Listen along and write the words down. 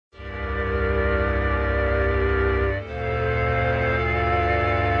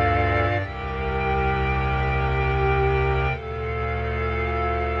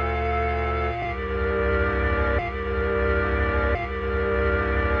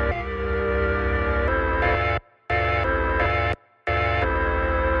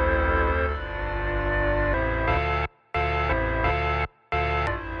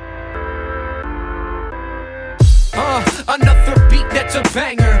that's a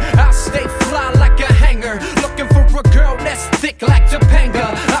banger. I stay fly like a hanger, looking for a girl that's thick like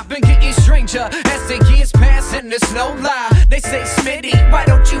Topanga. I've been getting stranger as the years pass, and there's no lie. They say, Smitty, why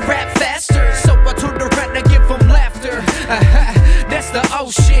don't you rap faster? So I turn around and give them laughter. That's the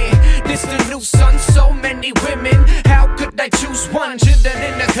old shit, this the new sun. So many women, how could I choose one? Chillin'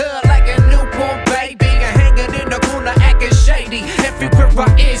 in the hood like a newborn baby, hanging in the corner acting shady. Everywhere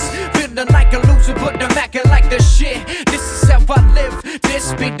I is, feeling like a loser, but I'm acting like the shit. This is how I live,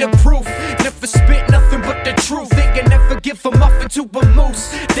 this be the proof. Never spit nothing but the truth. They can never give a muffin to a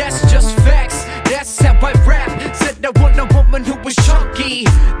moose. That's just facts, that's how I rap. Said I want a woman who was chunky,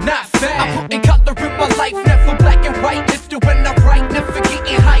 not fat. I'm putting color in my life, never black and white. Lifted when I write, never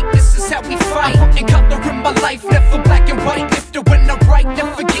getting hyped. This is how we fight. I'm putting color in my life, never black and white. Lifted when I write,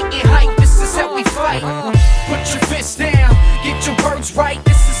 never getting hyped. This is how we fight. Put your fists down, get your words right.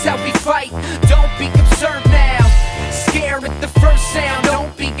 This is how we fight. Don't be absurd now, scared at the first sound.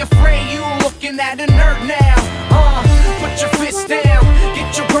 Don't be afraid, you looking at a nerd now. Put your fists down,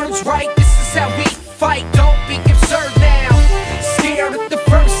 get your words right. This is how we fight. Don't be absurd now, scared at the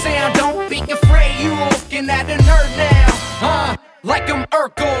first sound. Don't be afraid, you looking at a nerd now. Like I'm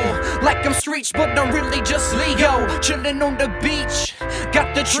Urkel, like I'm Streets, but I'm really just Leo. Chillin' on the beach,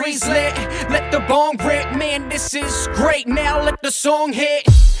 got the trees lit, let the bong rip. Man, this is great, now let the song hit.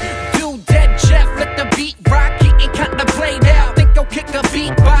 Do that Jeff, let the beat rock. Getting kinda played out, think I'll kick a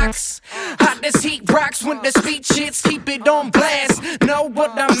beatbox. Hot as heat rocks when the speech hits, keep it on blast. Know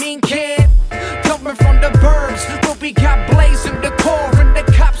what I mean, kid? Coming from the burbs, but we got blaze in the core and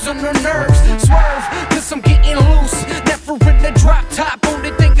the cops on the nerves. Swerve, cause I'm getting loose, never in the drop top.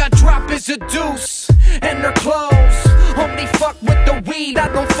 Only thing I drop is a deuce and her clothes. Only fuck with the weed, I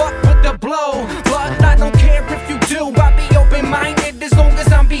don't fuck with the blow. But I don't care if you do, I'll be open-minded as long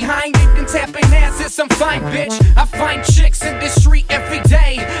as I'm behind it and tapping asses. I'm fine, bitch. I find chicks in the street every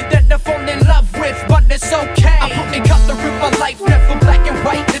day that I fall in love with, but it's okay. I'm putting color in my life, never black and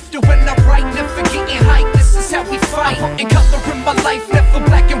white. Lifted when I write, never getting hyped. This is how we fight. I'm putting color in my life, never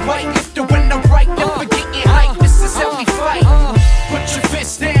black and white. Lifted when I write, never getting hyped. This is how we fight. Put your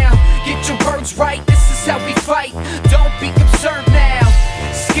fists down, get your words right. This is how we fight. Don't be absurd now,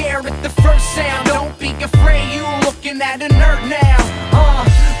 scared at the first sound. Don't be afraid, you looking at a nerd now.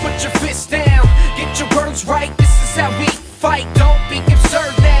 Put your fists down, get your words right. This is how we fight. Don't be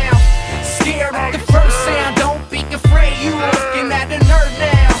absurd now, scared at the first sound. Don't be afraid, you looking at a nerd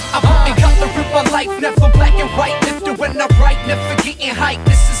now. I'm putting color in my life, never black and white. Lifted when I write, never getting hyped.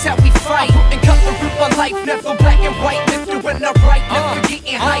 This is how we fight. I'm putting color in my life, never black and white. Lifted when I write, never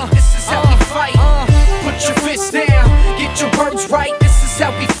getting hyped. This is how we fight. Put your fists down, get your words right. This is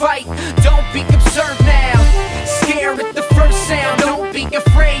how we fight. Don't be absurd now, scared at the first sound. Don't be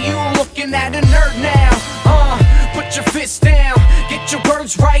afraid, you looking at a nerd now. Put your fists down, get your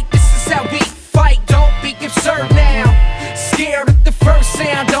words right. This